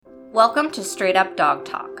Welcome to Straight Up Dog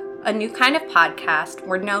Talk, a new kind of podcast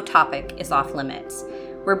where no topic is off limits.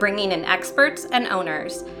 We're bringing in experts and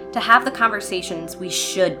owners to have the conversations we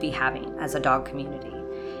should be having as a dog community.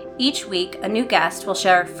 Each week, a new guest will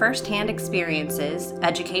share firsthand experiences,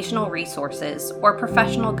 educational resources, or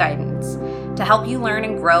professional guidance to help you learn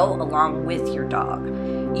and grow along with your dog.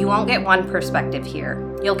 You won't get one perspective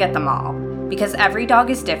here, you'll get them all, because every dog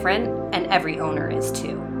is different and every owner is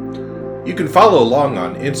too. You can follow along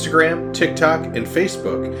on Instagram, TikTok, and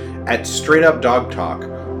Facebook at Straight Up Dog Talk,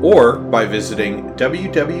 or by visiting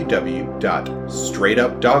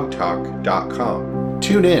www.straightupdogtalk.com.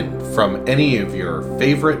 Tune in from any of your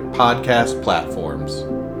favorite podcast platforms.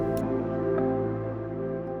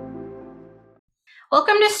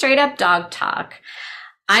 Welcome to Straight Up Dog Talk.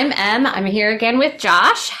 I'm Em. I'm here again with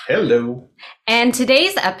Josh. Hello. And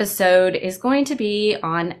today's episode is going to be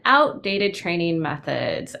on outdated training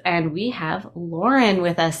methods. And we have Lauren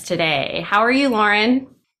with us today. How are you, Lauren?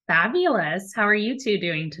 Fabulous. How are you two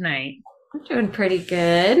doing tonight? I'm doing pretty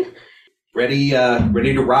good. Ready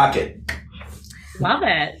to rock it. Love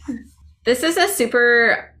it. This is a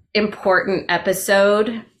super important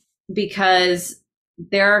episode because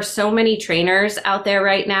there are so many trainers out there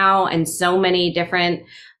right now and so many different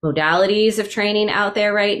modalities of training out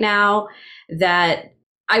there right now that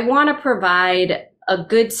I want to provide a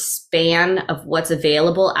good span of what's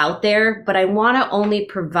available out there, but I want to only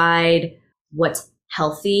provide what's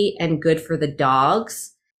healthy and good for the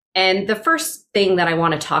dogs. And the first thing that I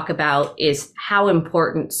want to talk about is how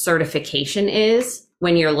important certification is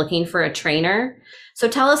when you're looking for a trainer. So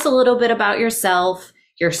tell us a little bit about yourself,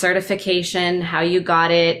 your certification, how you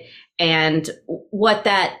got it, and what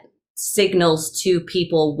that signals to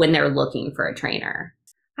people when they're looking for a trainer.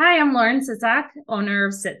 Hi, I'm Lauren Sisak, owner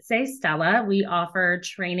of Stella. We offer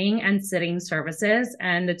training and sitting services,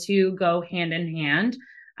 and the two go hand in hand.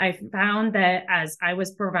 I found that as I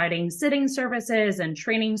was providing sitting services and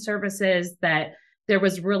training services, that there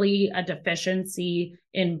was really a deficiency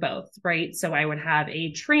in both, right? So I would have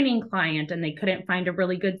a training client and they couldn't find a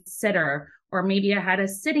really good sitter, or maybe I had a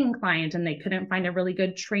sitting client and they couldn't find a really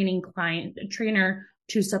good trainer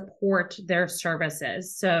to support their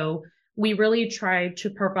services. So we really tried to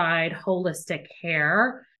provide holistic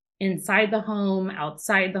care inside the home,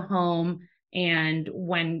 outside the home, and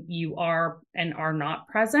when you are and are not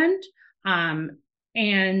present.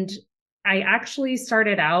 And I actually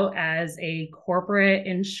started out as a corporate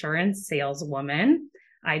insurance saleswoman.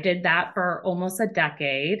 I did that for almost a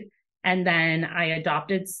decade. And then I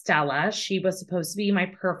adopted Stella. She was supposed to be my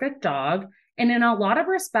perfect dog. And in a lot of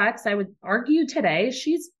respects, I would argue today,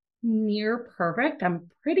 she's near perfect. I'm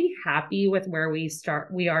pretty happy with where we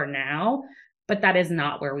are now, but that is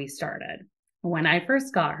not where we started. When I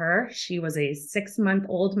first got her, she was a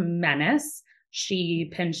 6-month-old menace.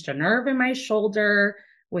 She pinched a nerve in my shoulder.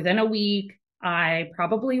 Within a week, I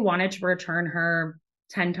probably wanted to return her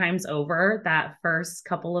 10 times over that first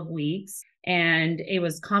couple of weeks. And it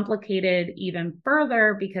was complicated even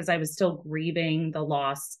further because I was still grieving the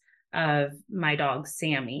loss of my dog,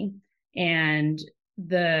 Sammy. And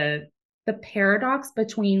the paradox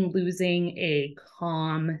between losing a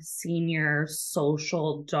calm, senior,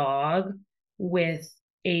 social dog with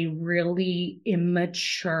a really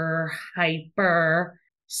immature, hyper,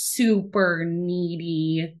 super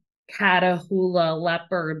needy Catahoula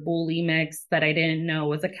leopard bully mix that I didn't know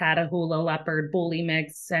was a Catahoula leopard bully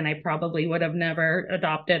mix. And I probably would have never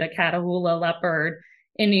adopted a Catahoula leopard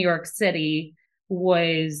in New York City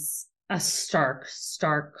was a stark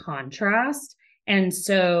contrast. And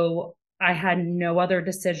so I had no other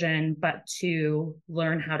decision but to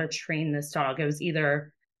learn how to train this dog. It was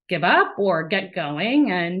either give up or get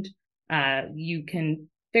going. And you can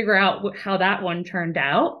figure out how that one turned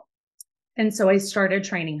out. And so I started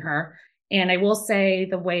training her. And I will say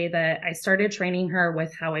the way that I started training her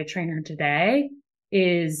with how I train her today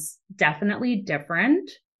is definitely different.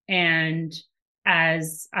 And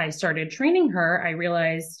as I started training her, I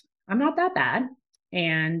realized I'm not that bad.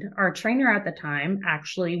 And our trainer at the time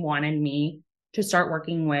actually wanted me to start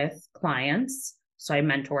working with clients. So I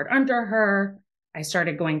mentored under her. I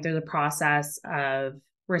started going through the process of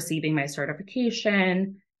receiving my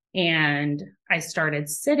certification. And I started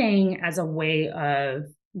sitting as a way of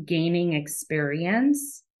gaining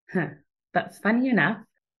experience. But funny enough,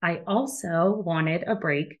 I also wanted a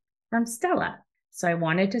break from Stella. So I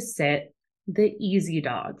wanted to sit the easy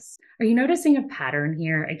dogs. Are you noticing a pattern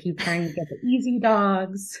here? I keep trying to get the easy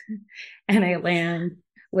dogs and I land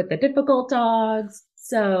with the difficult dogs.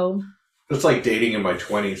 So It's like dating in my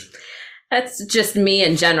 20s. That's just me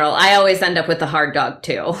in general. I always end up with the hard dog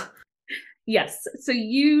too. Yes. So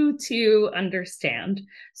you too understand.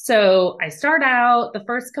 So I start out the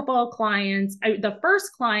first couple of clients. The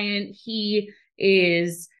first client, he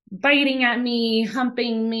is biting at me,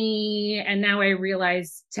 humping me. And now I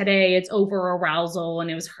realize today it's over arousal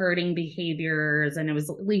and it was hurting behaviors and it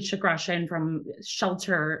was leash aggression from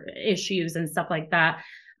shelter issues and stuff like that.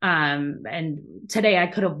 And today I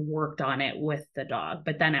could have worked on it with the dog.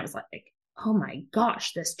 But then I was like, oh my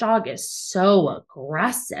gosh, this dog is so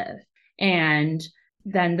aggressive. And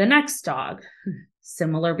then the next dog,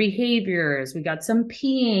 similar behaviors. We got some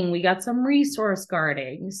peeing, we got some resource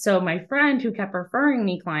guarding. So my friend who kept referring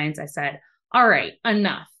me clients, I said, all right,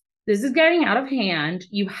 enough. This is getting out of hand.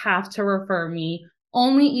 You have to refer me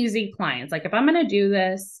only easy clients. Like if I'm going to do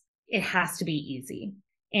this, it has to be easy.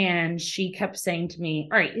 And she kept saying to me,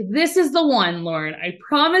 all right, this is the one, Lauren. I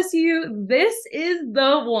promise you, this is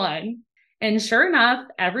the one. And sure enough,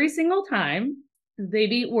 every single time,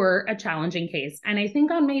 they were a challenging case. And I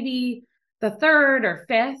think on maybe the third or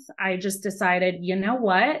fifth, I just decided, you know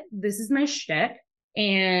what? This is my shtick.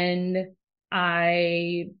 And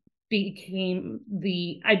I became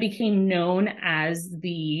known as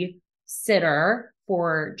the sitter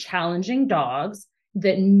for challenging dogs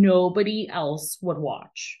that nobody else would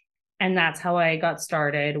watch. And that's how I got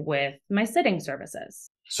started with my sitting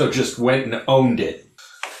services. So just went and owned it.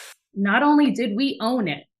 Not only did we own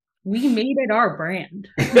it, we made it our brand.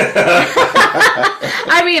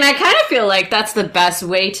 I mean, I kind of feel like that's the best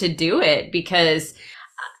way to do it because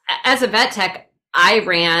as a vet tech, I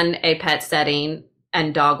ran a pet setting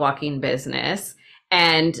and dog walking business.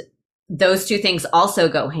 And those two things also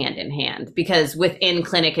go hand in hand because within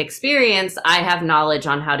clinic experience, I have knowledge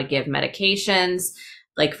on how to give medications,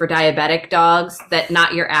 like for diabetic dogs, that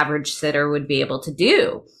not your average sitter would be able to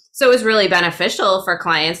do. So it was really beneficial for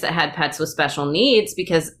clients that had pets with special needs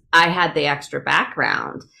because I had the extra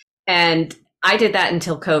background. And I did that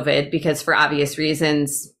until COVID because for obvious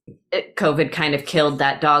reasons, COVID kind of killed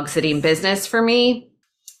that dog sitting business for me.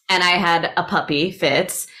 And I had a puppy,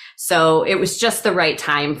 Fitz. So it was just the right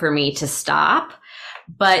time for me to stop.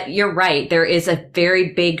 But you're right. There is a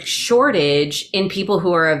very big shortage in people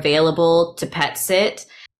who are available to pet sit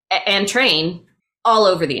and train all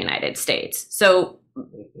over the United States. So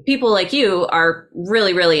people like you are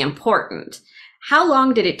really, really important. How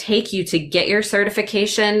long did it take you to get your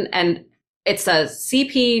certification? And it's a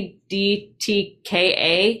CPDTKA.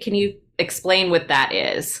 Can you explain what that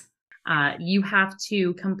is? You have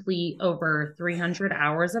to complete over 300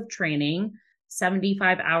 hours of training.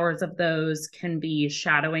 75 hours of those can be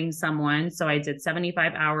shadowing someone. So I did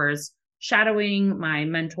 75 hours shadowing my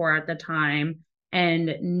mentor at the time.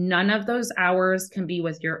 And none of those hours can be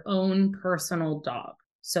with your own personal dog.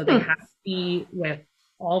 So they have to be with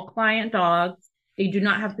all client dogs. They do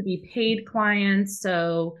not have to be paid clients.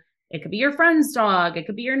 So it could be your friend's dog. It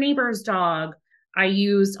could be your neighbor's dog. I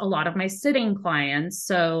used a lot of my sitting clients.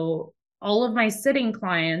 So all of my sitting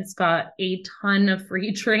clients got a ton of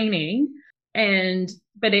free training.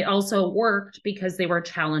 But it also worked because they were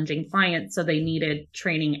challenging clients. So they needed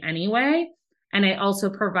training anyway. And I also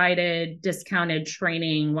provided discounted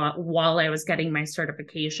training while I was getting my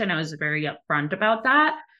certification. I was very upfront about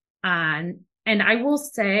that. And I will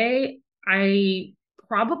say I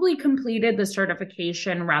probably completed the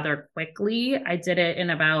certification rather quickly. I did it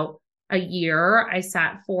in about a year. I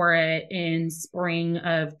sat for it in spring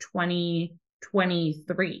of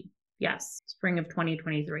 2023. Yes, spring of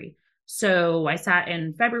 2023. So I sat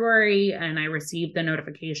in February and I received the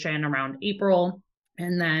notification around April.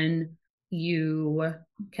 And then you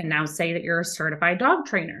can now say that you're a certified dog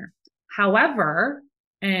trainer. However,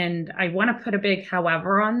 and I want to put a big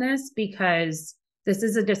however on this because this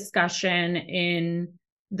is a discussion in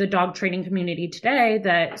the dog training community today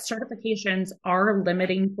that certifications are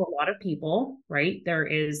limiting to a lot of people, right? There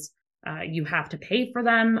is, you have to pay for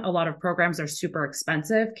them. A lot of programs are super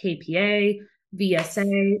expensive. KPA,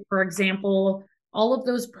 VSA, for example, all of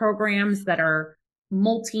those programs that are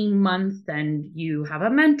multi-month and you have a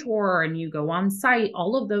mentor and you go on site,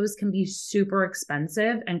 all of those can be super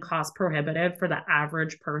expensive and cost prohibitive for the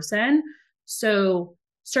average person. So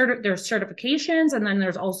there's certifications and then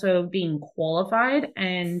there's also being qualified.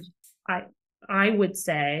 And I would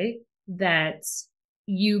say that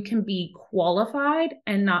you can be qualified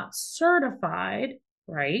and not certified,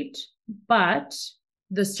 right? But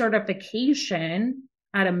the certification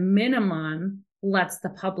at a minimum lets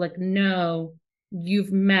the public know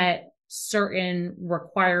you've met certain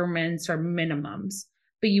requirements or minimums.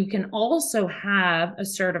 But you can also have a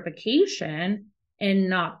certification and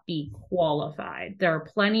not be qualified. There are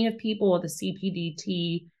plenty of people with a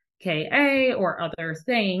CPDTKA or other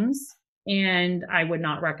things and I would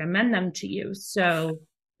not recommend them to you. So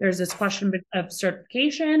there's this question of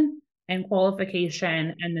certification and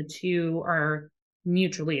qualification, and the two are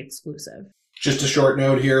mutually exclusive. Just a short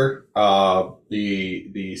note here.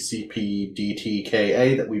 The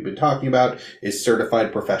CPDTKA that we've been talking about is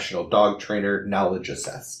Certified Professional Dog Trainer, Knowledge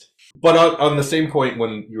Assessed. But on the same point,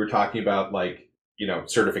 when you were talking about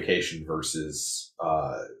certification versus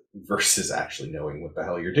actually knowing what the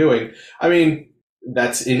hell you're doing, I mean,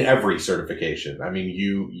 that's in every certification. I mean,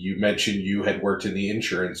 you mentioned you had worked in the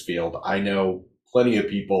insurance field. I know plenty of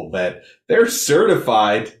people that they're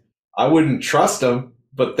certified. I wouldn't trust them,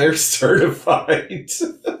 but they're certified.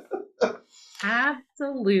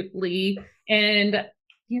 Absolutely. And, I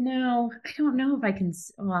don't know if I can,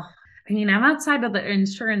 I'm outside of the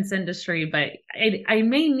insurance industry, but I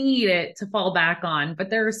may need it to fall back on. But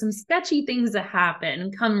there are some sketchy things that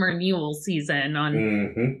happen come renewal season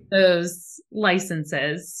on those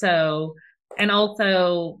licenses. So, and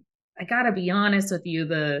also, I got to be honest with you,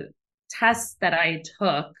 the tests that I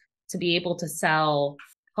took to be able to sell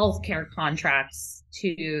healthcare contracts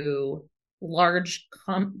to large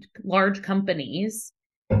companies,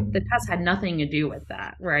 the test had nothing to do with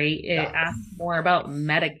that, right? It asked more about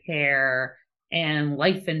Medicare and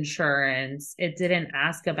life insurance. It didn't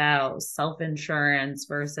ask about self-insurance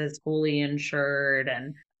versus fully insured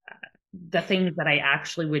and the things that I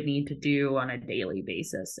actually would need to do on a daily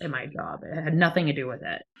basis in my job. It had nothing to do with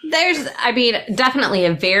it. There's, definitely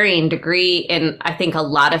a varying degree in, I think, a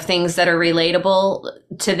lot of things that are relatable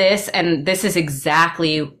to this. And this is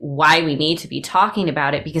exactly why we need to be talking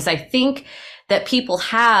about it, because I think that people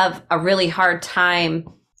have a really hard time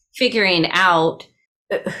figuring out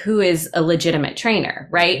who is a legitimate trainer,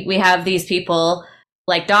 right? We have these people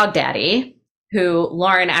like Dog Daddy, who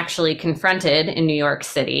Lauren actually confronted in New York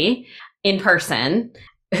City in person,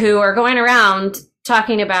 who are going around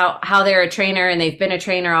talking about how they're a trainer and they've been a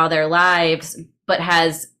trainer all their lives, but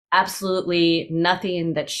has absolutely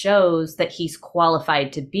nothing that shows that he's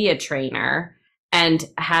qualified to be a trainer, and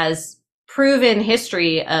has proven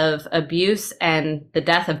history of abuse and the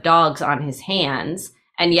death of dogs on his hands,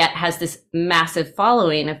 and yet has this massive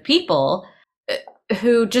following of people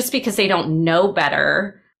who, just because they don't know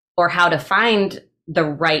better or how to find the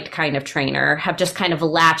right kind of trainer, have just kind of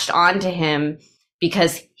latched onto him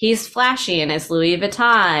because he's flashy in his Louis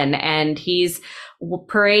Vuitton and he's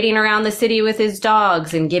parading around the city with his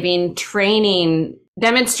dogs and giving training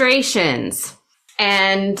demonstrations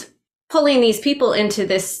and pulling these people into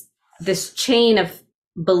this chain of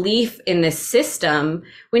belief in this system,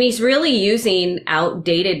 when he's really using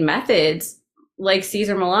outdated methods. Like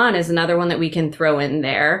Cesar Millan is another one that we can throw in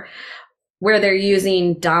there, where they're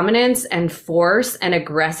using dominance and force and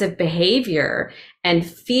aggressive behavior, and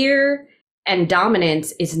fear and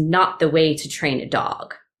dominance is not the way to train a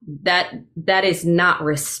dog. That is not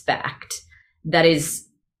respect. That is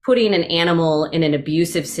putting an animal in an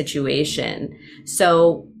abusive situation.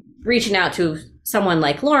 So reaching out to someone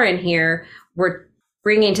like Lauren here, we're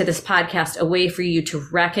bringing to this podcast a way for you to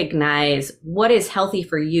recognize what is healthy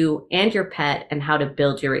for you and your pet and how to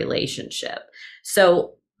build your relationship.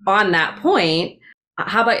 So on that point,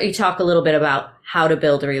 how about you talk a little bit about how to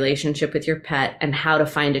build a relationship with your pet and how to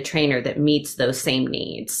find a trainer that meets those same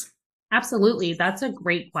needs? Absolutely. That's a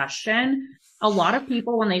great question. A lot of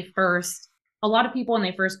people when they first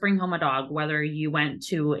bring home a dog, whether you went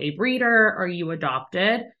to a breeder or you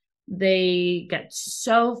adopted, they get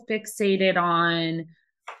so fixated on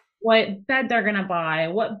what bed they're going to buy,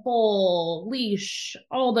 what bowl, leash,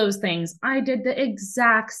 all those things. I did the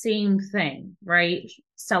exact same thing, right?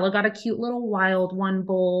 Stella got a cute little wild one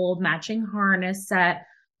bowl, matching harness set,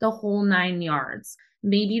 the whole 9 yards.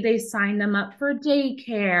 Maybe they sign them up for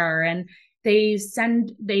daycare and they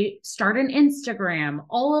start an Instagram,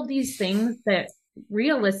 all of these things that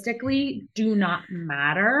realistically do not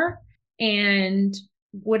matter. And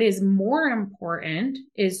what is more important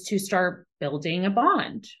is to start building a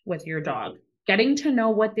bond with your dog, getting to know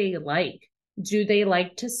what they like. Do they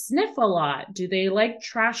like to sniff a lot? Do they like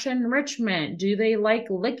trash enrichment? Do they like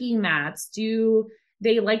licky mats? Do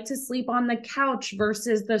they like to sleep on the couch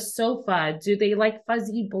versus the sofa? Do they like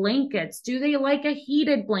fuzzy blankets? Do they like a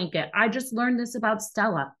heated blanket? I just learned this about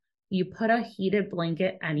Stella. You put a heated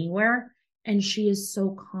blanket anywhere and she is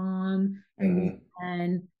so calm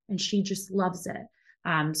and she just loves it.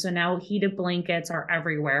 So now heated blankets are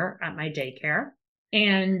everywhere at my daycare.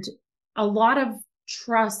 And a lot of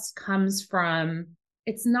trust comes from,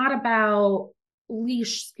 it's not about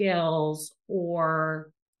leash skills or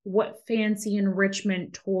what fancy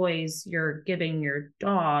enrichment toys you're giving your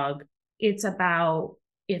dog. It's about,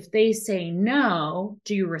 if they say no,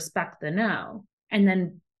 do you respect the no? And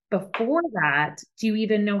then before that, do you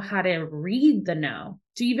even know how to read the no?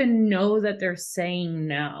 Do you even know that they're saying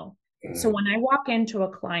no? So when I walk into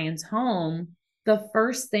a client's home, the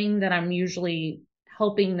first thing that I'm usually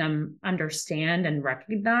helping them understand and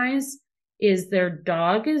recognize is their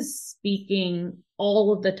dog is speaking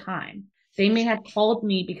all of the time. They may have called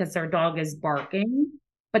me because their dog is barking,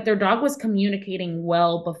 but their dog was communicating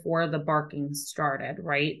well before the barking started,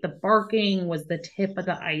 right? The barking was the tip of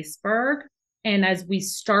the iceberg. And as we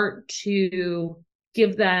start to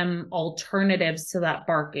give them alternatives to that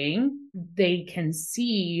barking, they can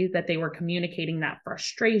see that they were communicating that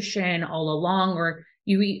frustration all along.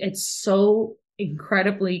 It's so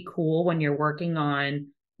incredibly cool when you're working on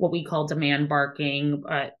what we call demand barking,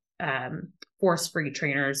 but force-free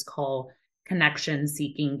trainers call connection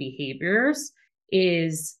seeking behaviors,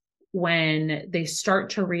 is when they start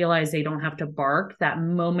to realize they don't have to bark, that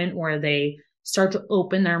moment where they start to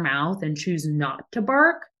open their mouth and choose not to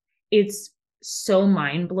bark. It's so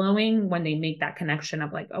mind-blowing when they make that connection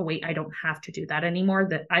of like, oh wait, I don't have to do that anymore,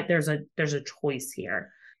 there's a choice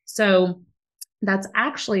here. So that's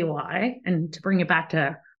actually why, and to bring it back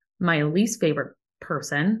to my least favorite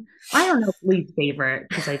person, I don't know if least favorite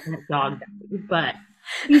because I think dog daddy, but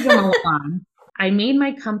he's on. I made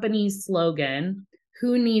my company's slogan,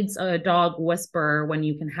 "Who needs a dog whisperer when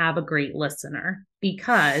you can have a great listener?"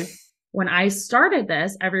 Because when I started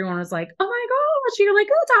this, everyone was like, "Oh my gosh, you're like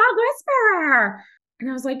a dog whisperer." And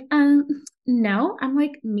I was like, no, I'm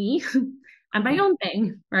like me. I'm my own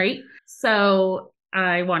thing, right? So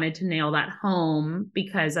I wanted to nail that home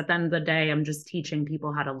because at the end of the day, I'm just teaching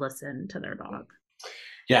people how to listen to their dog.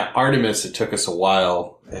 Yeah, Artemis, it took us a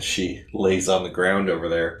while as she lays on the ground over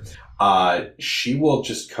there. She will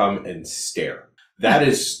just come and stare. That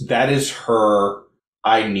is her,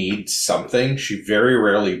 I need something. She very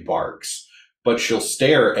rarely barks, but she'll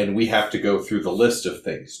stare and we have to go through the list of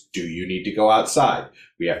things. Do you need to go outside?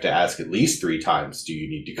 We have to ask at least 3 times, do you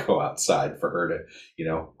need to go outside, for her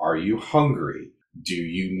to, are you hungry? Do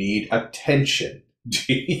you need attention?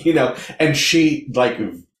 And she, like,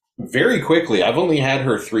 very quickly, I've only had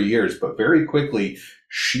her 3 years, but very quickly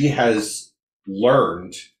she has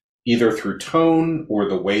learned either through tone or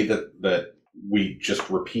the way that we just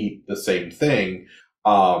repeat the same thing,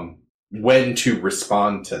 when to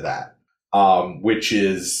respond to that. Which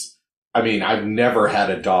is, I've never had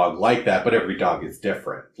a dog like that, but every dog is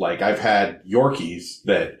different. Like, I've had Yorkies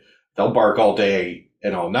that they'll bark all day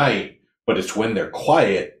and all night, but it's when they're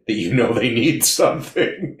quiet that they need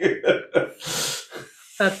something.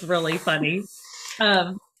 That's really funny.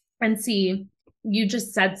 And see, you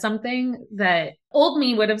just said something that old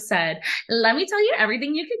me would have said, let me tell you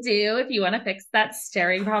everything you could do if you want to fix that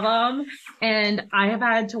staring problem. And I have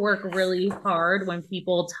had to work really hard when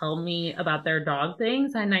people tell me about their dog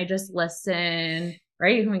things, and I just listen,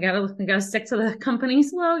 right? We gotta stick to the company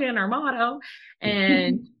slogan or motto.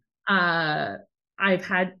 And I've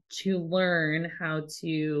had to learn how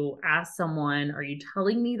to ask someone, are you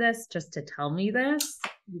telling me this just to tell me this?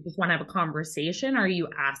 You just want to have a conversation? Or are you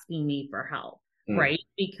asking me for help? Right?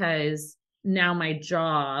 Because now my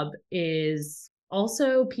job is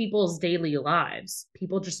also people's daily lives.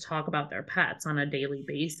 People just talk about their pets on a daily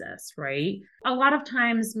basis, right? A lot of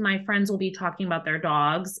times my friends will be talking about their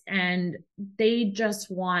dogs and they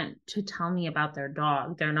just want to tell me about their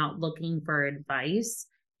dog. They're not looking for advice.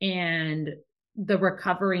 And the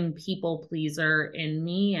recovering people pleaser in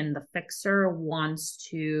me and the fixer wants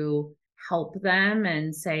to help them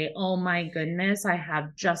and say, oh my goodness, I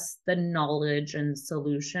have just the knowledge and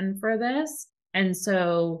solution for this. And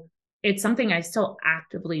so it's something I still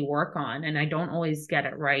actively work on, and I don't always get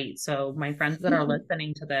it right. So my friends that are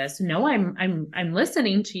listening to this, no, I'm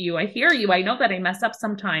listening to you. I hear you. I know that I mess up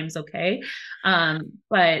sometimes. Okay. And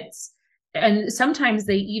sometimes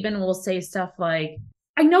they even will say stuff like,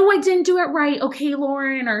 I know I didn't do it right. Okay,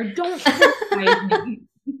 Lauren, or don't criticize me.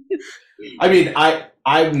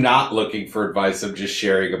 I'm not looking for advice. I'm just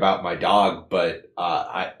sharing about my dog, but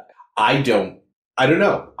I don't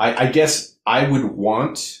know. I guess I would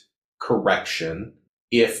want correction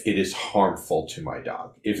if it is harmful to my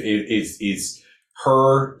dog. If it is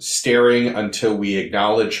her staring until we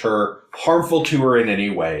acknowledge her harmful to her in any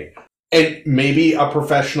way. And maybe a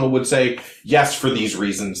professional would say, yes, for these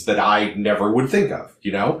reasons that I never would think of,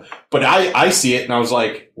 But I see it and I was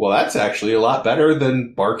like, well, that's actually a lot better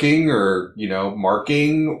than barking or,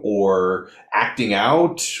 marking or acting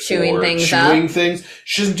out. Chewing or things chewing up. things.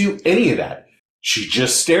 She doesn't do any of that. She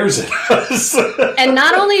just stares at us. And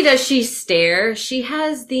not only does she stare, she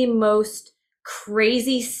has the most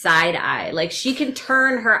crazy side eye. Like she can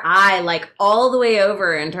turn her eye like all the way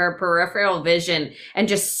over into her peripheral vision and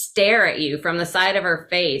just stare at you from the side of her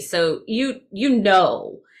face. So you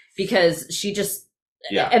know, because she just,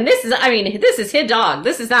 Yeah. and this is his dog.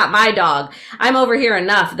 This is not my dog. I'm over here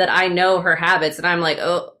enough that I know her habits and I'm like,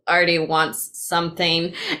 oh, Artie wants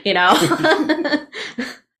something, you know?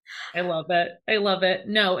 I love it. I love it.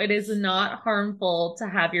 No, it is not harmful to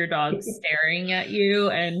have your dog staring at you,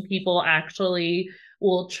 and people actually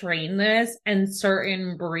will train this, and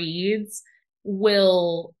certain breeds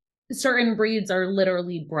are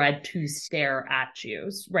literally bred to stare at you,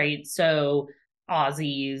 right? So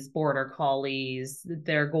Aussies, border collies,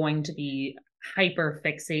 they're going to be hyper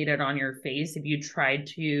fixated on your face if you tried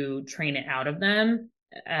to train it out of them.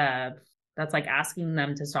 That's like asking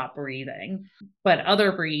them to stop breathing. But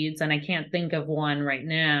other breeds, and I can't think of one right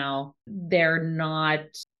now, they're not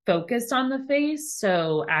focused on the face.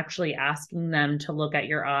 So actually asking them to look at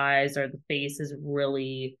your eyes or the face is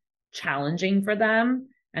really challenging for them.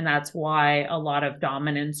 And that's why a lot of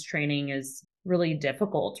dominance training is really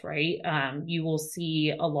difficult, right? You will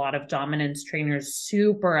see a lot of dominance trainers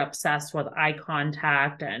super obsessed with eye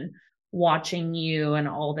contact and watching you and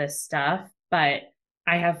all this stuff. But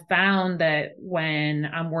I have found that when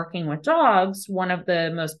I'm working with dogs, one of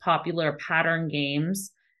the most popular pattern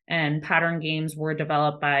games, and pattern games were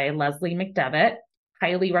developed by Leslie McDevitt.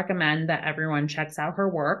 Highly recommend that everyone checks out her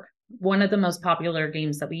work. One of the most popular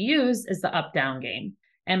games that we use is the up-down game.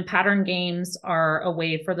 And pattern games are a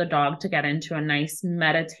way for the dog to get into a nice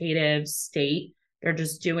meditative state. They're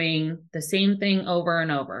just doing the same thing over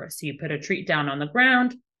and over. So you put a treat down on the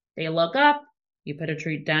ground, they look up, you put a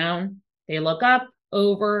treat down, they look up,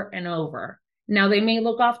 over and over. Now they may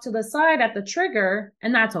look off to the side at the trigger,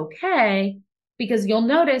 and that's okay, because you'll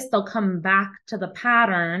notice they'll come back to the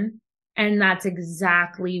pattern, and that's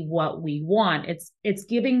exactly what we want. It's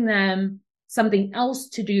giving them something else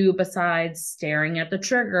to do besides staring at the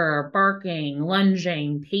trigger, barking,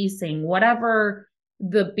 lunging, pacing, whatever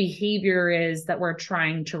the behavior is that we're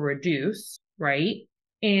trying to reduce, right?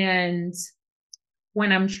 And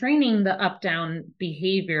when I'm training the up-down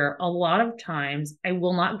behavior, a lot of times I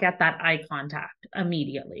will not get that eye contact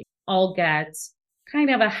immediately. I'll get kind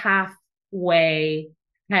of a halfway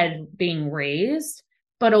head being raised,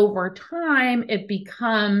 but over time it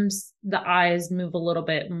becomes the eyes move a little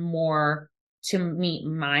bit more to meet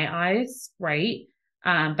my eyes, right?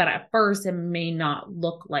 But at first it may not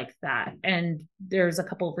look like that. And there's a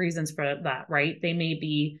couple of reasons for that, right? They may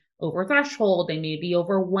be over threshold, they may be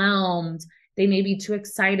overwhelmed, they may be too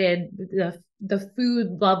excited. The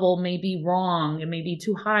food level may be wrong. It may be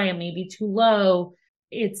too high. It may be too low.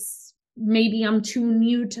 It's maybe I'm too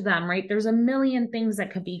new to them, right? There's a million things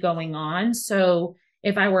that could be going on. So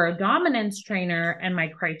if I were a dominance trainer and my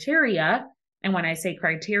criteria, and when I say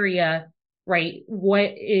criteria, right,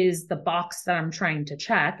 what is the box that I'm trying to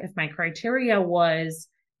check? If my criteria was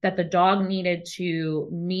that the dog needed to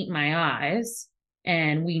meet my eyes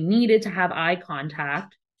and we needed to have eye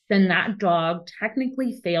contact, then that dog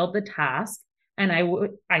technically failed the task, and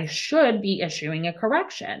I should be issuing a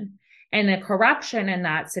correction. And a correction in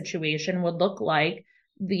that situation would look like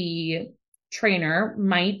the trainer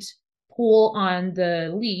might pull on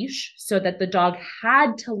the leash so that the dog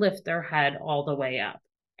had to lift their head all the way up.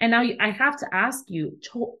 And now I have to ask you,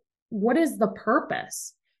 what is the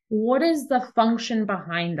purpose? What is the function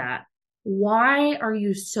behind that? Why are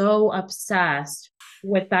you so obsessed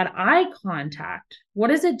with that eye contact? What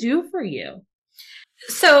does it do for you?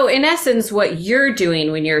 So in essence, what you're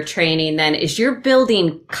doing when you're training then is you're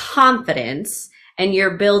building confidence and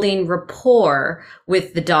you're building rapport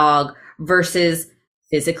with the dog versus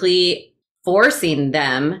physically forcing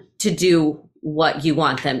them to do what you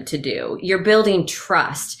want them to do. You're building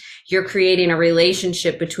trust. You're creating a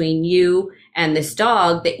relationship between you and this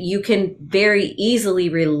dog that you can very easily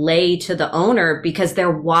relay to the owner because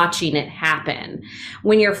they're watching it happen.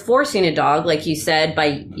 When you're forcing a dog, like you said,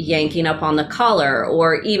 by yanking up on the collar,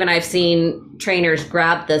 or even I've seen trainers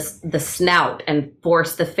grab the snout and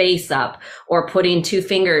force the face up, or putting two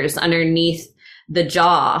fingers underneath the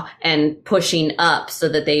jaw and pushing up so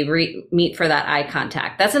that they meet for that eye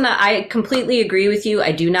contact. I completely agree with you.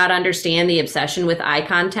 I do not understand the obsession with eye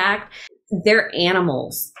contact. They're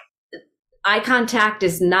animals. Eye contact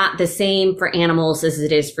is not the same for animals as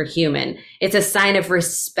it is for human. It's a sign of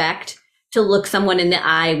respect to look someone in the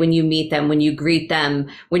eye when you meet them, when you greet them,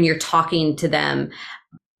 when you're talking to them.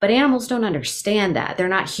 But animals don't understand that. They're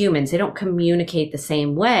not humans. They don't communicate the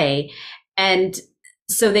same way. And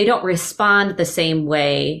so they don't respond the same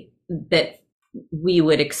way that we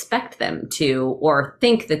would expect them to or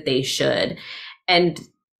think that they should. And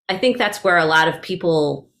I think that's where a lot of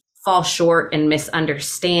people fall short and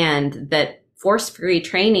misunderstand that force-free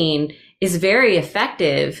training is very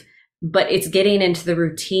effective, but it's getting into the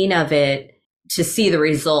routine of it to see the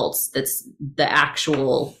results. That's the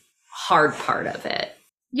actual hard part of it.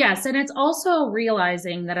 Yes. And it's also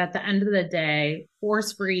realizing that at the end of the day,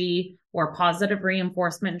 force-free or positive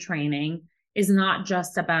reinforcement training is not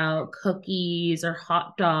just about cookies or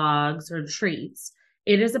hot dogs or treats.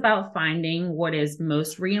 It is about finding what is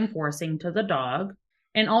most reinforcing to the dog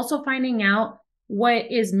and also finding out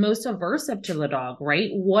what is most aversive to the dog, right?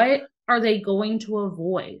 What are they going to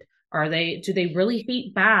avoid? Do they really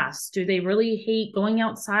hate baths? Do they really hate going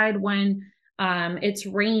outside when it's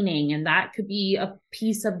raining? And that could be a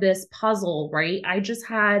piece of this puzzle, right? I just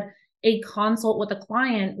had a consult with a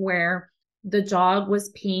client where the dog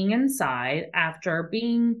was peeing inside after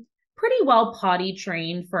being pretty well potty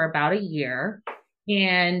trained for about a year.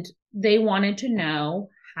 And they wanted to know,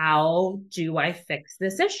 how do I fix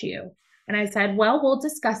this issue? And I said, well, we'll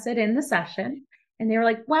discuss it in the session. And they were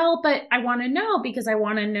like, well, but I want to know because I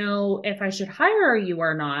want to know if I should hire you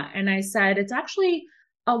or not. And I said, it's actually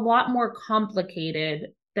a lot more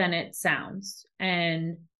complicated than it sounds.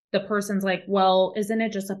 And the person's like, well, isn't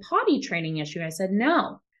it just a potty training issue? I said,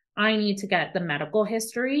 no, I need to get the medical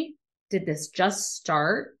history. Did this just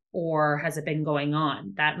start or has it been going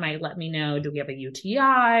on? That might let me know, do we have a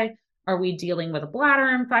UTI? Are we dealing with a bladder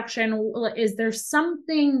infection? Is there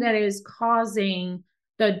something that is causing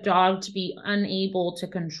the dog to be unable to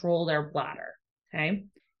control their bladder? Okay.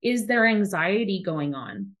 Is there anxiety going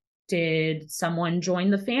on? Did someone join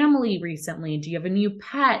the family recently? Do you have a new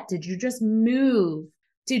pet? Did you just move?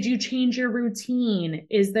 Did you change your routine?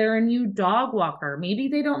 Is there a new dog walker? Maybe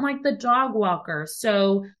they don't like the dog walker.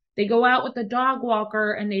 So they go out with the dog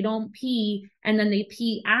walker and they don't pee, and then they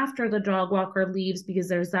pee after the dog walker leaves because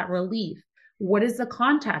there's that relief. What is the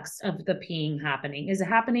context of the peeing happening? Is it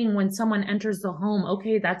happening when someone enters the home?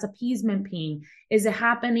 Okay, that's appeasement peeing. Is it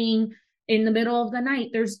happening in the middle of the night?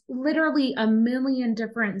 There's literally a million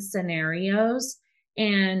different scenarios,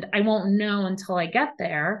 and I won't know until I get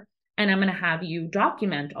there. And I'm going to have you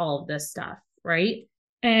document all of this stuff, right?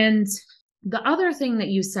 And the other thing that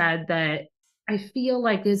you said that I feel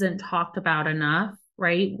like isn't talked about enough,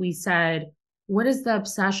 right? We said, what is the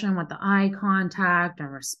obsession with the eye contact and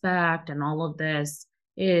respect and all of this?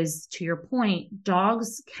 Is, to your point,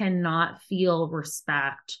 dogs cannot feel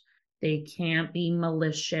respect. They can't be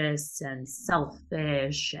malicious and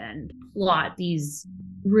selfish and plot these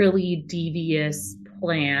really devious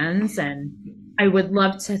plans. And I would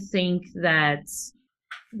love to think that,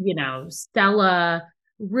 Stella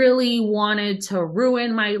really wanted to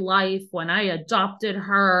ruin my life when I adopted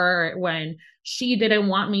her, when she didn't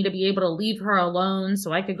want me to be able to leave her alone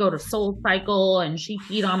so I could go to Soul Cycle, and she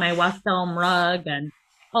peed on my West Elm rug and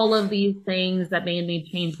all of these things that made me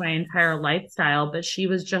change my entire lifestyle. But she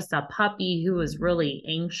was just a puppy who was really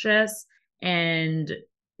anxious and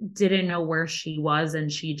didn't know where she was,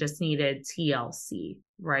 and she just needed TLC,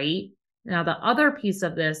 right? Now, the other piece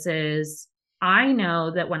of this is, I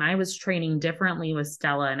know that when I was training differently with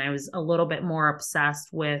Stella and I was a little bit more obsessed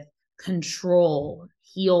with control,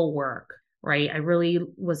 heel work, right? I really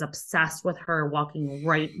was obsessed with her walking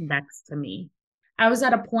right next to me. I was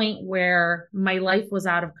at a point where my life was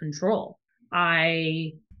out of control.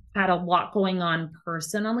 I had a lot going on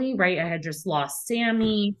personally, right? I had just lost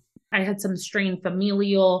Sammy. I had some strained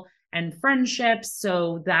familial and friendships.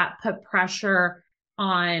 So that put pressure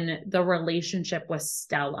on the relationship with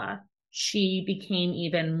Stella. She became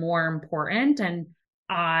even more important, and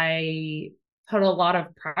I put a lot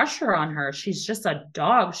of pressure on her. She's just a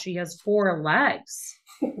dog. She has 4 legs.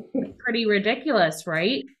 Pretty ridiculous,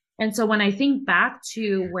 right? And so when I think back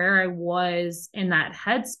to where I was in that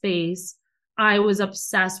headspace, I was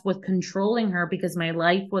obsessed with controlling her because my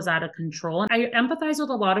life was out of control. And I empathize with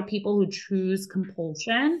a lot of people who choose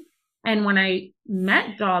compulsion. And when I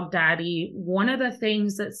met Dog Daddy, one of the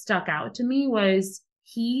things that stuck out to me was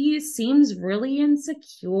he seems really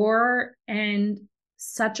insecure and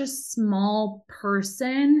such a small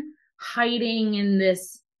person hiding in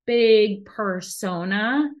this big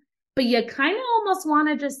persona. But you kind of almost want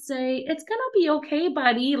to just say, it's going to be okay,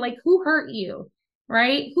 buddy. Like, who hurt you,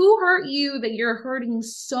 right? Who hurt you that you're hurting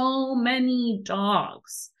so many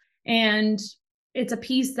dogs? And it's a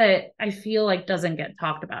piece that I feel like doesn't get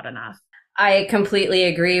talked about enough. I completely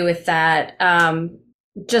agree with that.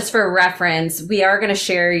 Just for reference, we are going to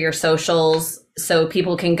share your socials so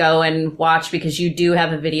people can go and watch, because you do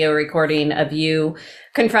have a video recording of you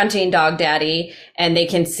confronting Dog Daddy, and they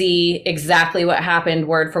can see exactly what happened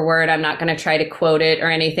word for word. I'm not going to try to quote it or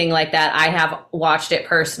anything like that. I have watched it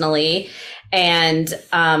personally. And,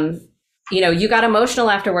 you got emotional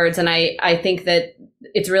afterwards. And I think that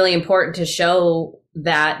it's really important to show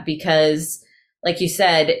that because, like you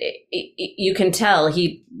said, you can tell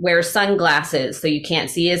he wears sunglasses, so you can't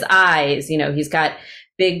see his eyes. He's got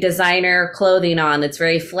big designer clothing on that's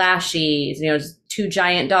very flashy, two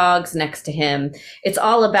giant dogs next to him. It's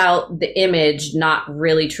all about the image, not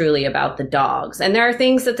really truly about the dogs. And there are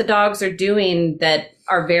things that the dogs are doing that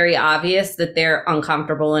are very obvious that they're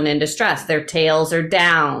uncomfortable and in distress. Their tails are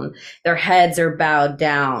down, their heads are bowed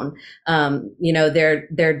down.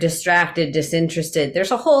 They're distracted, disinterested.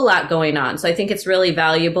 There's a whole lot going on. So I think it's really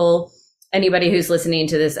valuable, anybody who's listening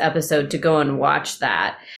to this episode, to go and watch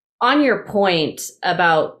that. On your point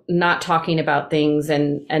about not talking about things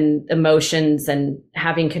and emotions and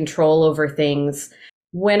having control over things,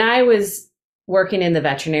 when I was working in the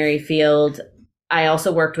veterinary field, I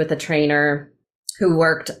also worked with a trainer who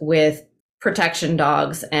worked with protection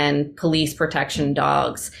dogs and police protection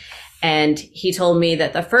dogs. And he told me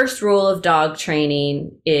that the first rule of dog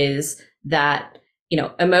training is that,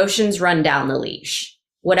 emotions run down the leash.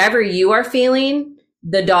 Whatever you are feeling,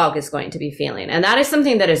 the dog is going to be feeling. And that is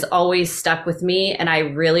something that has always stuck with me. And I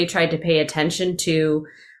really tried to pay attention to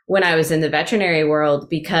when I was in the veterinary world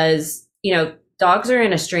because, dogs are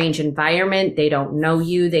in a strange environment. They don't know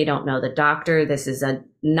you. They don't know the doctor. This is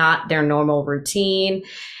not their normal routine.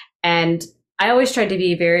 And I always tried to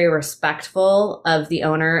be very respectful of the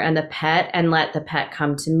owner and the pet and let the pet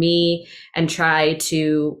come to me and try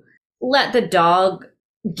to let the dog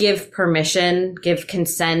give permission, give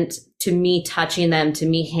consent to me touching them, to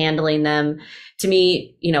me handling them, to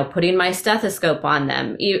me, putting my stethoscope on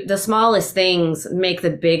them. The smallest things make the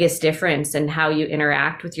biggest difference in how you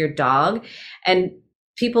interact with your dog. And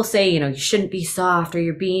people say, you shouldn't be soft, or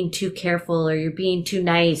you're being too careful, or you're being too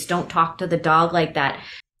nice. Don't talk to the dog like that.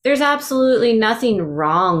 There's absolutely nothing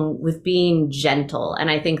wrong with being gentle. And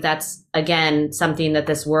I think that's, again, something that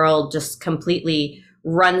this world just completely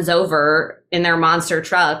runs over in their monster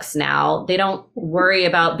trucks now. They don't worry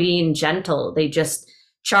about being gentle. They just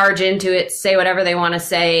charge into it, say whatever they want to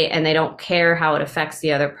say, and they don't care how it affects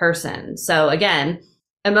the other person. So again,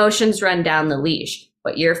 emotions run down the leash.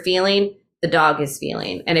 What you're feeling, the dog is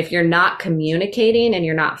feeling. And if you're not communicating and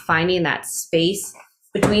you're not finding that space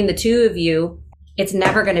between the two of you, it's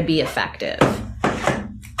never going to be effective.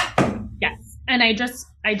 Yes. And I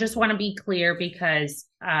just want to be clear because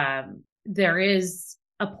there is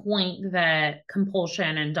a point that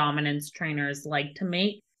compulsion and dominance trainers like to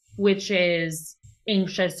make, which is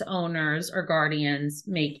anxious owners or guardians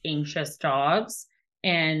make anxious dogs.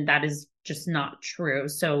 And that is just not true.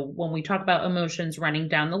 So when we talk about emotions running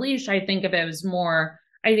down the leash, I think of it as more,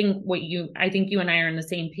 I think you and I are on the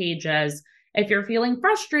same page as if you're feeling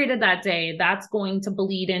frustrated that day, that's going to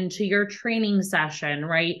bleed into your training session,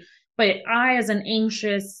 right? But I, as an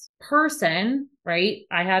anxious person, right?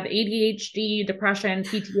 I have ADHD, depression,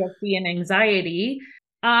 PTSD, and anxiety.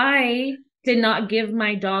 I did not give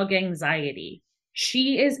my dog anxiety.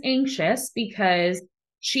 She is anxious because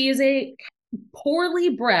she is a poorly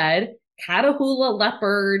bred Catahoula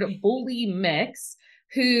leopard bully mix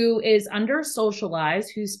who is under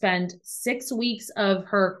socialized, who spent 6 weeks of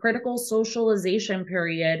her critical socialization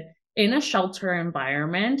period in a shelter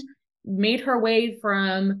environment, made her way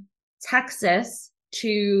from Texas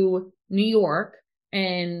to New York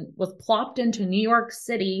and was plopped into New York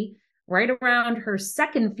City right around her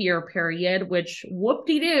second fear period, which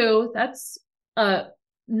whoop-de-doo, that's a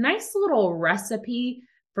nice little recipe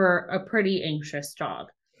for a pretty anxious dog.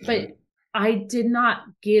 But I did not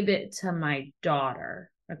give it to my daughter.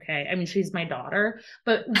 Okay. I mean, she's my daughter,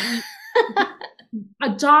 but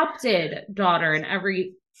adopted daughter in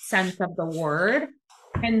every sense of the word.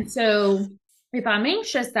 And so if I'm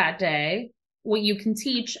anxious that day, what you can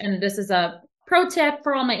teach, and this is a pro tip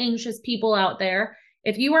for all my anxious people out there.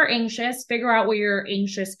 If you are anxious, figure out what your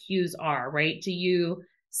anxious cues are, right? Do you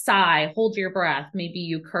sigh, hold your breath? Maybe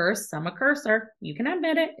you curse. I'm a cursor. You can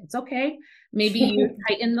admit it. It's okay. Maybe you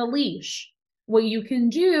tighten the leash. What you can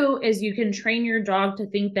do is you can train your dog to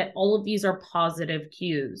think that all of these are positive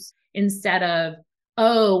cues instead of,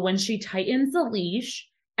 oh, when she tightens the leash,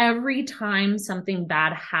 every time something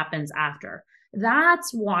bad happens after.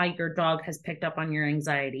 That's why your dog has picked up on your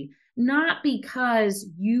anxiety, not because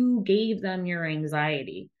you gave them your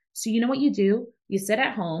anxiety. So you know what you do? You sit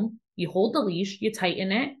at home, you hold the leash, you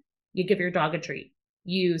tighten it, you give your dog a treat.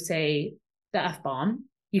 You say the F-bomb,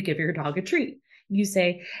 you give your dog a treat. You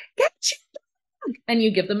say, get your dog, and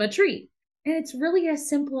you give them a treat. And it's really as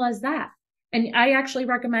simple as that. And I actually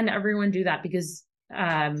recommend everyone do that because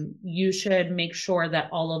you should make sure that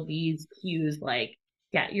all of these cues, like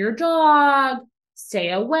get your dog,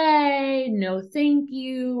 stay away, no thank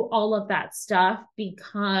you, all of that stuff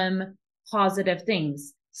become positive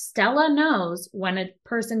things. Stella knows when a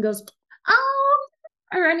person goes,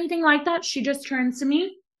 or anything like that, she just turns to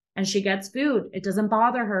me and she gets food. It doesn't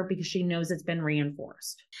bother her because she knows it's been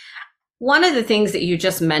reinforced. One of the things that you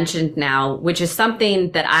just mentioned now, which is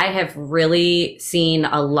something that I have really seen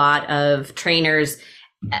a lot of trainers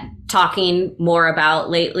talking more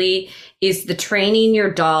about lately, is the training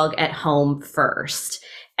your dog at home first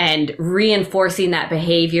and reinforcing that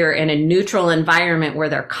behavior in a neutral environment where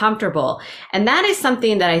they're comfortable. And that is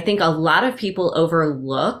something that I think a lot of people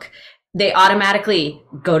overlook. They automatically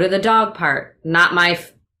go to the dog part. Not my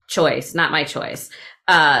choice.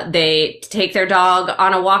 They take their dog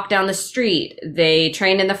on a walk down the street. They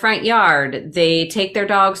train in the front yard. They take their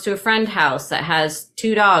dogs to a friend house that has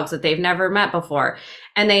 2 dogs that they've never met before.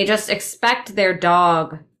 And they just expect their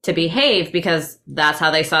dog to behave because that's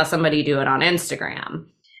how they saw somebody do it on Instagram.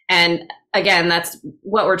 And again, that's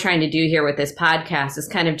what we're trying to do here with this podcast, is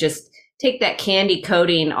kind of just take that candy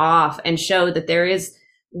coating off and show that there is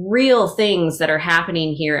real things that are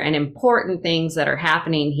happening here and important things that are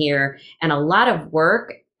happening here, and a lot of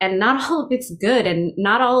work, and not all of it's good and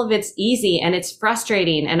not all of it's easy, and it's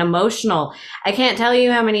frustrating and emotional. I can't tell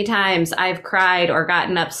you how many times I've cried or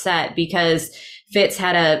gotten upset because Fitz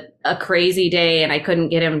had a crazy day and I couldn't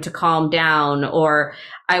get him to calm down, or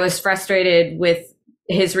I was frustrated with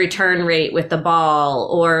his return rate with the ball,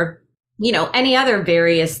 or any other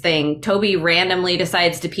various thing. Toby randomly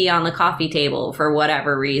decides to pee on the coffee table for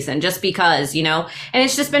whatever reason, just because, and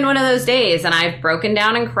it's just been one of those days, and I've broken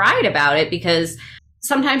down and cried about it, because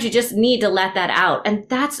sometimes you just need to let that out, and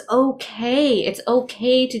that's okay. It's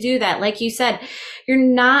okay to do that. Like you said, you're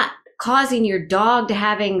not causing your dog to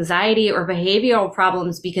have anxiety or behavioral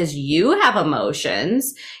problems because you have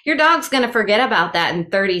emotions. Your dog's going to forget about that in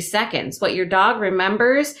 30 seconds. What your dog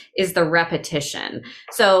remembers is the repetition.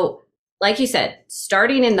 So like you said,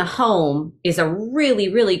 starting in the home is a really,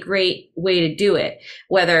 really great way to do it,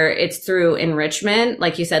 whether it's through enrichment,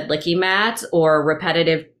 like you said, licky mats, or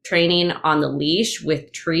repetitive training on the leash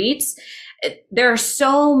with treats. There are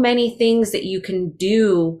so many things that you can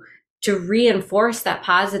do to reinforce that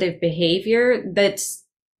positive behavior that's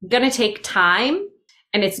going to take time,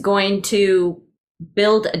 and it's going to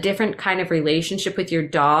build a different kind of relationship with your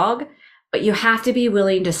dog, but you have to be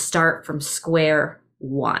willing to start from square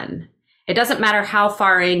one. It doesn't matter how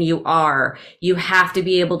far in you are. You have to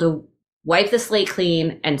be able to wipe the slate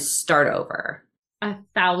clean and start over.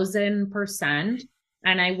 1,000%.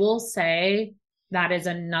 And I will say that is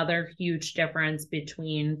another huge difference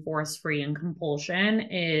between force-free and compulsion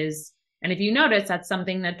is, and if you notice, that's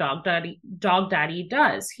something that Dog Daddy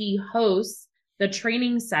does. He hosts the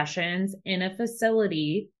training sessions in a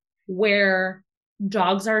facility where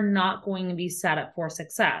dogs are not going to be set up for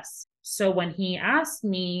success. So when he asked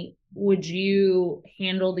me, would you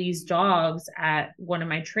handle these dogs at one of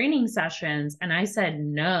my training sessions? And I said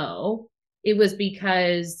no. It was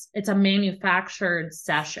because it's a manufactured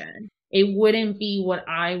session. It wouldn't be what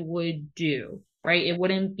I would do, right? It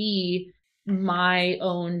wouldn't be my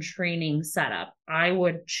own training setup. I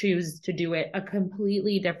would choose to do it a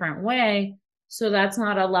completely different way. So that's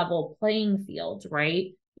not a level playing field, right?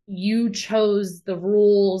 You chose the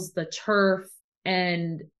rules, the turf,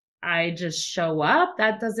 and I just show up.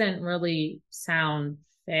 That doesn't really sound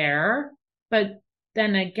fair. But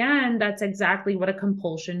then again, that's exactly what a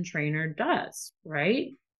compulsion trainer does, right?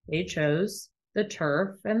 They chose the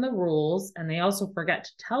turf and the rules, and they also forget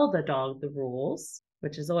to tell the dog the rules,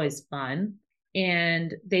 which is always fun.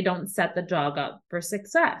 And they don't set the dog up for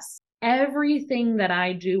success. Everything that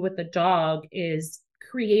I do with the dog is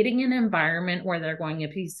creating an environment where they're going to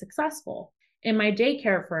be successful. In my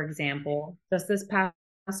daycare, for example, just this past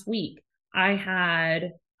week, I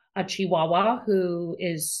had a Chihuahua who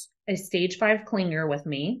is a stage 5 clinger with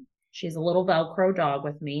me. She's a little Velcro dog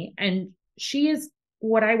with me. And she is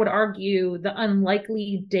what I would argue the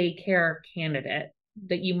unlikely daycare candidate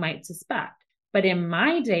that you might suspect. But in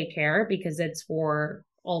my daycare, because it's for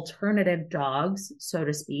alternative dogs, so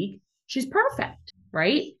to speak, she's perfect,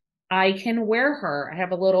 right? I can wear her. I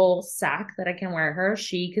have a little sack that I can wear her.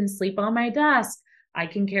 She can sleep on my desk. I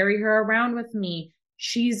can carry her around with me.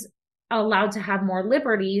 She's allowed to have more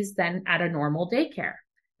liberties than at a normal daycare.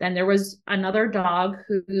 Then there was another dog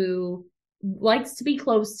who likes to be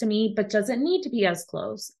close to me, but doesn't need to be as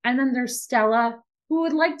close. And then there's Stella, who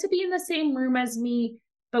would like to be in the same room as me,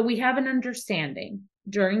 but we have an understanding.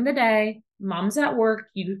 During the day, mom's at work,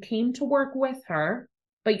 you came to work with her,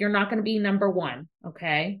 but you're not going to be number one,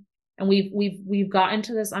 okay? And we've gotten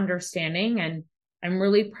to this understanding, and I'm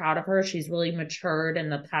really proud of her. She's really matured in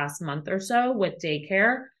the past month or so with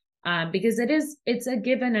daycare, because it's a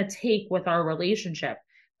give and a take with our relationship.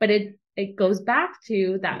 But it goes back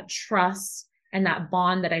to that trust and that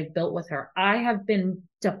bond that I've built with her. I have been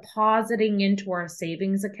depositing into our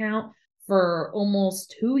savings account for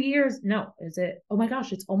almost 2 years. No, is it? Oh my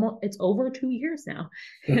gosh, it's over 2 years now.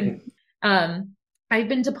 I've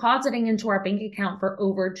been depositing into our bank account for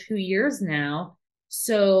over 2 years now.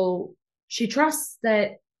 So she trusts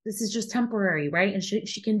that this is just temporary, right? And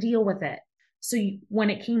she can deal with it. So when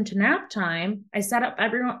it came to nap time, I set up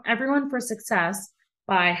everyone for success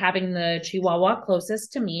by having the Chihuahua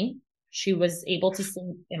closest to me. She was able to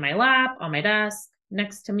sleep in my lap, on my desk,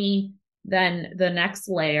 next to me. Then the next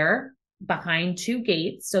layer behind two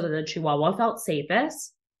gates so that the Chihuahua felt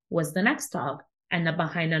safest was the next dog. And then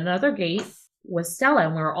behind another gate was Stella.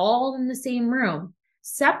 And we were all in the same room,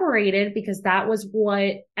 separated because that was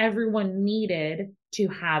what everyone needed to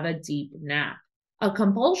have a deep nap. A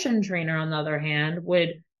compulsion trainer, on the other hand,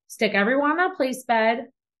 would stick everyone on a place bed,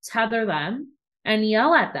 tether them, and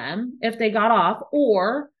yell at them if they got off,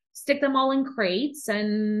 or stick them all in crates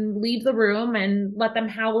and leave the room and let them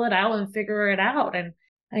howl it out and figure it out. And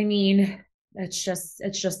I mean, it's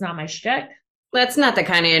just not my shtick. That's not the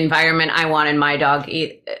kind of environment I want in my dog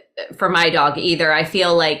for my dog either. I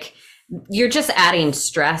feel like you're just adding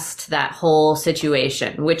stress to that whole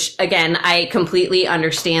situation, which again, I completely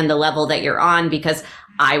understand the level that you're on because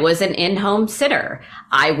I was an in-home sitter.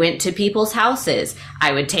 I went to people's houses.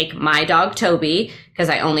 I would take my dog Toby, because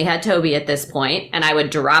I only had Toby at this point, and I would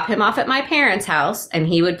drop him off at my parents' house and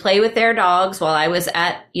he would play with their dogs while I was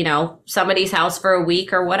at, somebody's house for a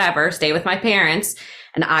week or whatever, stay with my parents.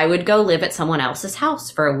 And I would go live at someone else's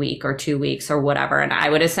house for a week or 2 weeks or whatever. And I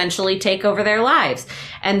would essentially take over their lives.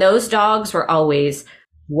 And those dogs were always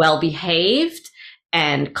well behaved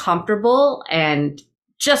and comfortable and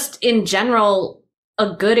just in general,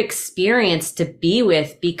 a good experience to be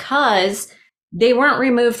with because they weren't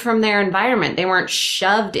removed from their environment. They weren't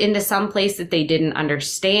shoved into some place that they didn't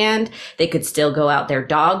understand. They could still go out their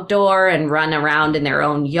dog door and run around in their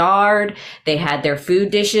own yard. They had their food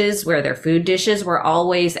dishes where their food dishes were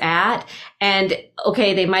always at. And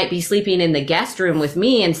okay, they might be sleeping in the guest room with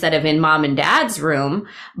me instead of in mom and dad's room,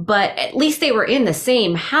 but at least they were in the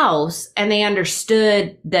same house and they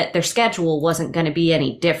understood that their schedule wasn't going to be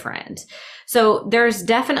any different. So there's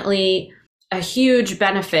definitely a huge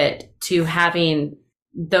benefit to having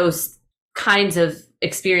those kinds of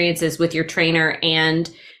experiences with your trainer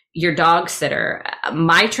and your dog sitter.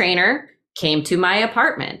 My trainer came to my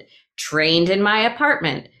apartment, trained in my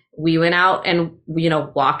apartment. We went out and,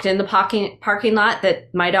 walked in the parking lot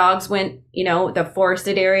that my dogs went, the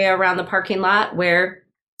forested area around the parking lot where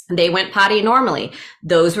they went potty normally.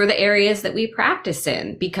 Those were the areas that we practiced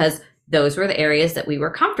in because those were the areas that we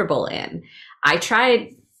were comfortable in. I tried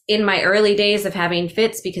in my early days of having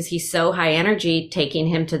Fitz, because he's so high energy, taking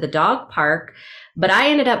him to the dog park. But I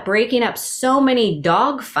ended up breaking up so many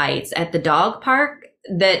dog fights at the dog park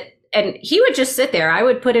and he would just sit there. I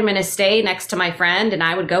would put him in a stay next to my friend and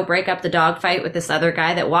I would go break up the dog fight with this other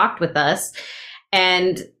guy that walked with us.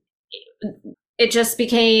 And it just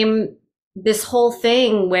became this whole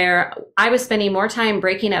thing where I was spending more time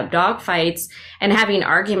breaking up dog fights and having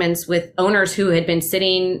arguments with owners who had been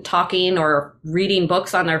sitting, talking, or reading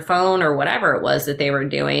books on their phone or whatever it was that they were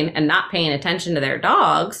doing and not paying attention to their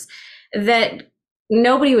dogs, that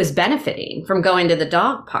nobody was benefiting from going to the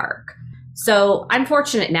dog park. So I'm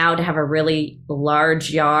fortunate now to have a really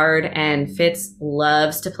large yard, and Fitz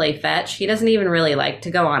loves to play fetch. He doesn't even really like to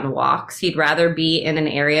go on walks. He'd rather be in an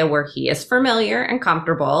area where he is familiar and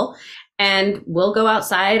comfortable. And we'll go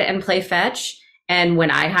outside and play fetch. And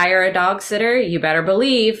when I hire a dog sitter, you better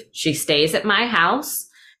believe she stays at my house.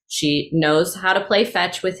 She knows how to play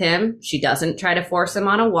fetch with him. She doesn't try to force him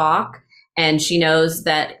on a walk. And she knows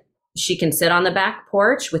that she can sit on the back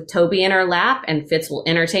porch with Toby in her lap and Fitz will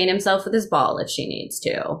entertain himself with his ball if she needs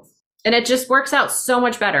to. And it just works out so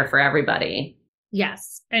much better for everybody.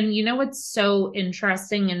 Yes. And what's so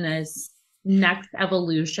interesting in this next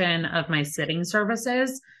evolution of my sitting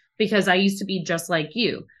services? Because I used to be just like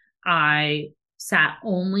you. I sat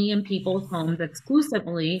only in people's homes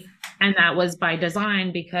exclusively. And that was by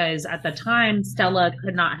design because at the time, Stella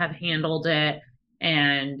could not have handled it.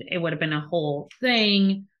 And it would have been a whole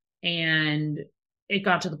thing. And it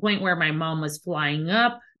got to the point where my mom was flying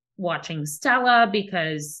up watching Stella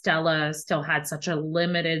because Stella still had such a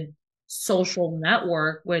limited social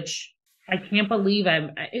network, which I can't believe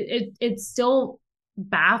it still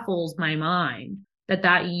baffles my mind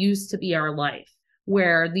that used to be our life,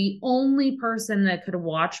 where the only person that could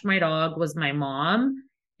watch my dog was my mom.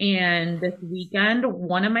 And this weekend,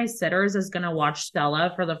 one of my sitters is going to watch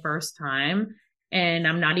Stella for the first time. And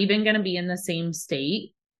I'm not even going to be in the same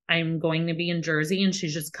state. I'm going to be in Jersey and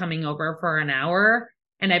she's just coming over for an hour.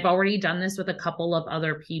 And I've already done this with a couple of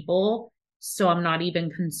other people. So I'm not even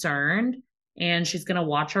concerned. And she's going to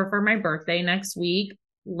watch her for my birthday next week.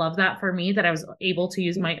 Love that for me that I was able to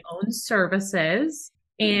use my own services.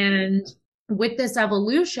 And with this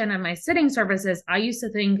evolution of my sitting services, I used to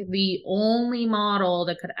think the only model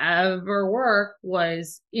that could ever work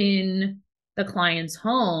was in the client's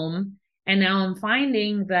home. And now I'm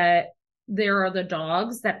finding that there are the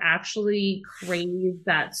dogs that actually crave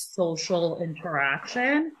that social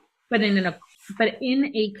interaction, but in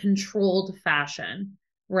a controlled fashion,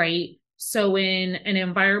 right? So in an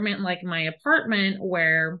environment like my apartment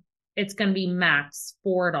where it's going to be max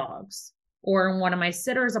 4 dogs, or in one of my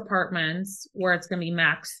sitters' apartments where it's going to be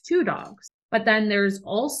max 2 dogs. But then there's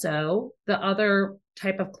also the other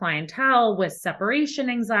type of clientele with separation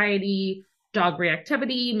anxiety, dog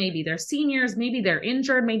reactivity. Maybe they're seniors, maybe they're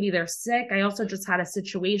injured, maybe they're sick. I also just had a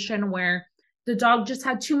situation where the dog just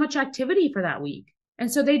had too much activity for that week.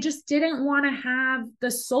 And so they just didn't want to have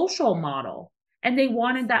the social model and they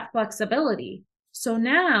wanted that flexibility. So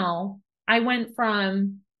now I went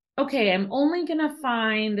from, okay, I'm only going to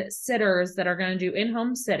find sitters that are going to do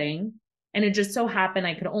in-home sitting. And it just so happened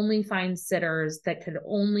I could only find sitters that could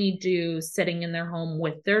only do sitting in their home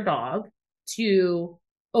with their dog. To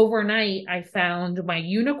overnight, I found my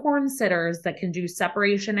unicorn sitters that can do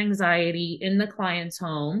separation anxiety in the client's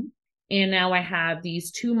home. And now I have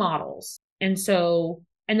these 2 models. And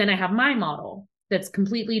then I have my model that's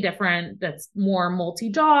completely different, that's more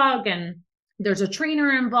multi-dog, and there's a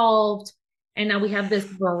trainer involved. And now we have this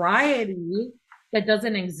variety that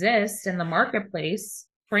doesn't exist in the marketplace,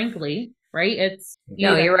 frankly, right? It's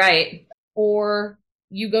no, you're right. Or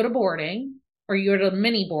you go to boarding, or you go to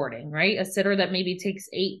mini boarding, right? A sitter that maybe takes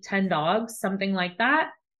 8, 10 dogs, something like that.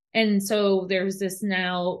 And so there's this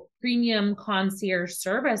now premium concierge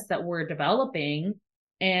service that we're developing.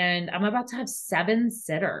 And I'm about to have 7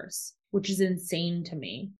 sitters, which is insane to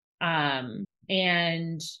me.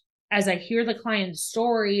 And as I hear the client's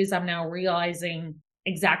stories, I'm now realizing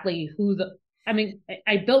exactly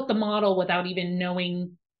I built the model without even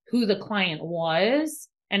knowing who the client was.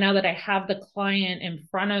 And now that I have the client in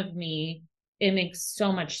front of me, it makes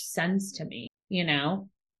so much sense to me,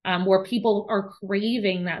 where people are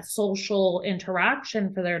craving that social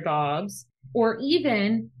interaction for their dogs, or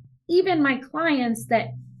even my clients that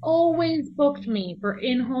always booked me for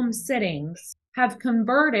in-home sittings have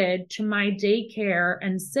converted to my daycare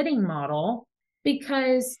and sitting model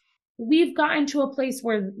because we've gotten to a place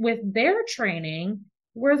where with their training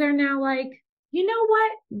where they're now like, you know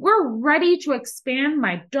what? We're ready to expand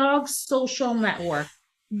my dog's social network.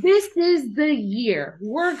 This is the year.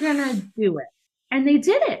 We're going to do it. And they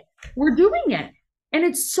did it. We're doing it. And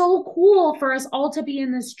it's so cool for us all to be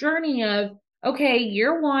in this journey of, okay,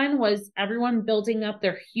 year 1 was everyone building up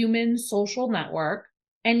their human social network.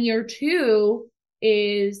 And year 2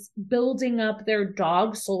 is building up their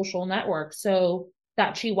dog social network. So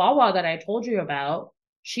that Chihuahua that I told you about,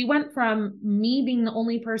 she went from me being the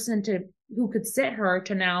only person who could sit her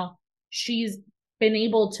to now she's been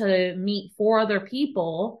able to meet 4 other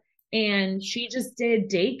people. And she just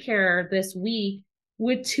did daycare this week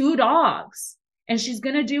with 2 dogs. And she's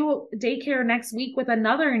going to do daycare next week with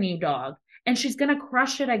another new dog. And she's going to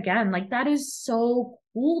crush it again. Like, that is so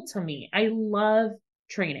cool to me. I love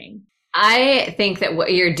training. I think that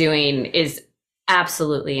what you're doing is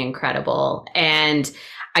absolutely incredible. And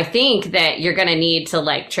I think that you're going to need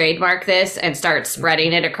to trademark this and start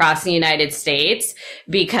spreading it across the United States,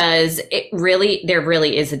 because there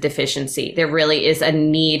really is a deficiency. There really is a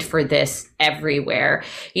need for this everywhere.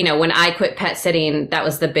 When I quit pet sitting, that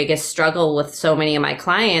was the biggest struggle with so many of my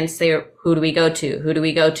clients. Who do we go to? Who do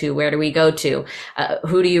we go to? Where do we go to?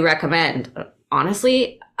 Who do you recommend?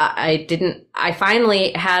 Honestly, I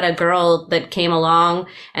finally had a girl that came along,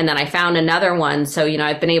 and then I found another one. So,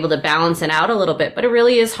 I've been able to balance it out a little bit, but it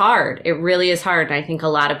really is hard. It really is hard. And I think a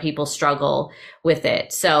lot of people struggle with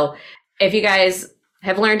it. So if you guys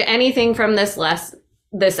have learned anything from this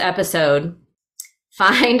episode,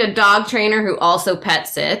 find a dog trainer who also pet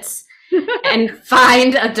sits and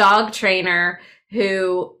find a dog trainer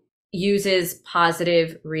who uses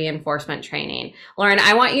positive reinforcement training. Lauren,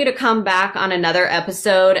 I want you to come back on another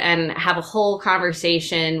episode and have a whole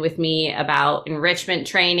conversation with me about enrichment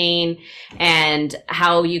training and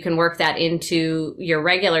how you can work that into your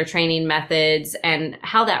regular training methods and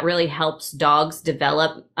how that really helps dogs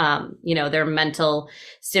develop, their mental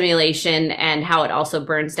stimulation and how it also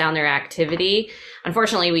burns down their activity.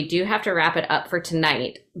 Unfortunately, we do have to wrap it up for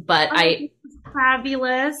tonight, but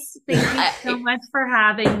fabulous. Thank you so much for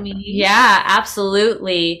having me. Yeah,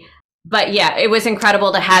 absolutely. But yeah, it was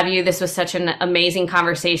incredible to have you. This was such an amazing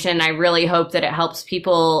conversation. I really hope that it helps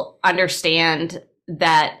people understand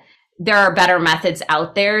that there are better methods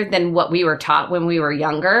out there than what we were taught when we were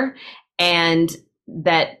younger. And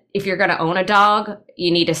that if you're going to own a dog,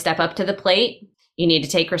 you need to step up to the plate. You need to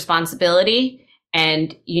take responsibility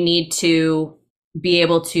and you need to be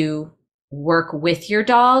able to work with your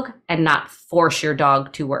dog and not force your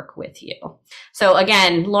dog to work with you. So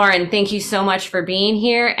again, Lauren, thank you so much for being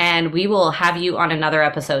here, and we will have you on another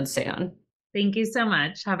episode soon. Thank you so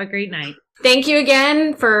much. Have a great night. Thank you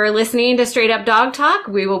again for listening to Straight Up Dog Talk.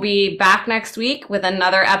 We will be back next week with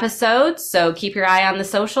another episode, so keep your eye on the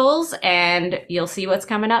socials and you'll see what's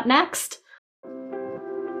coming up next.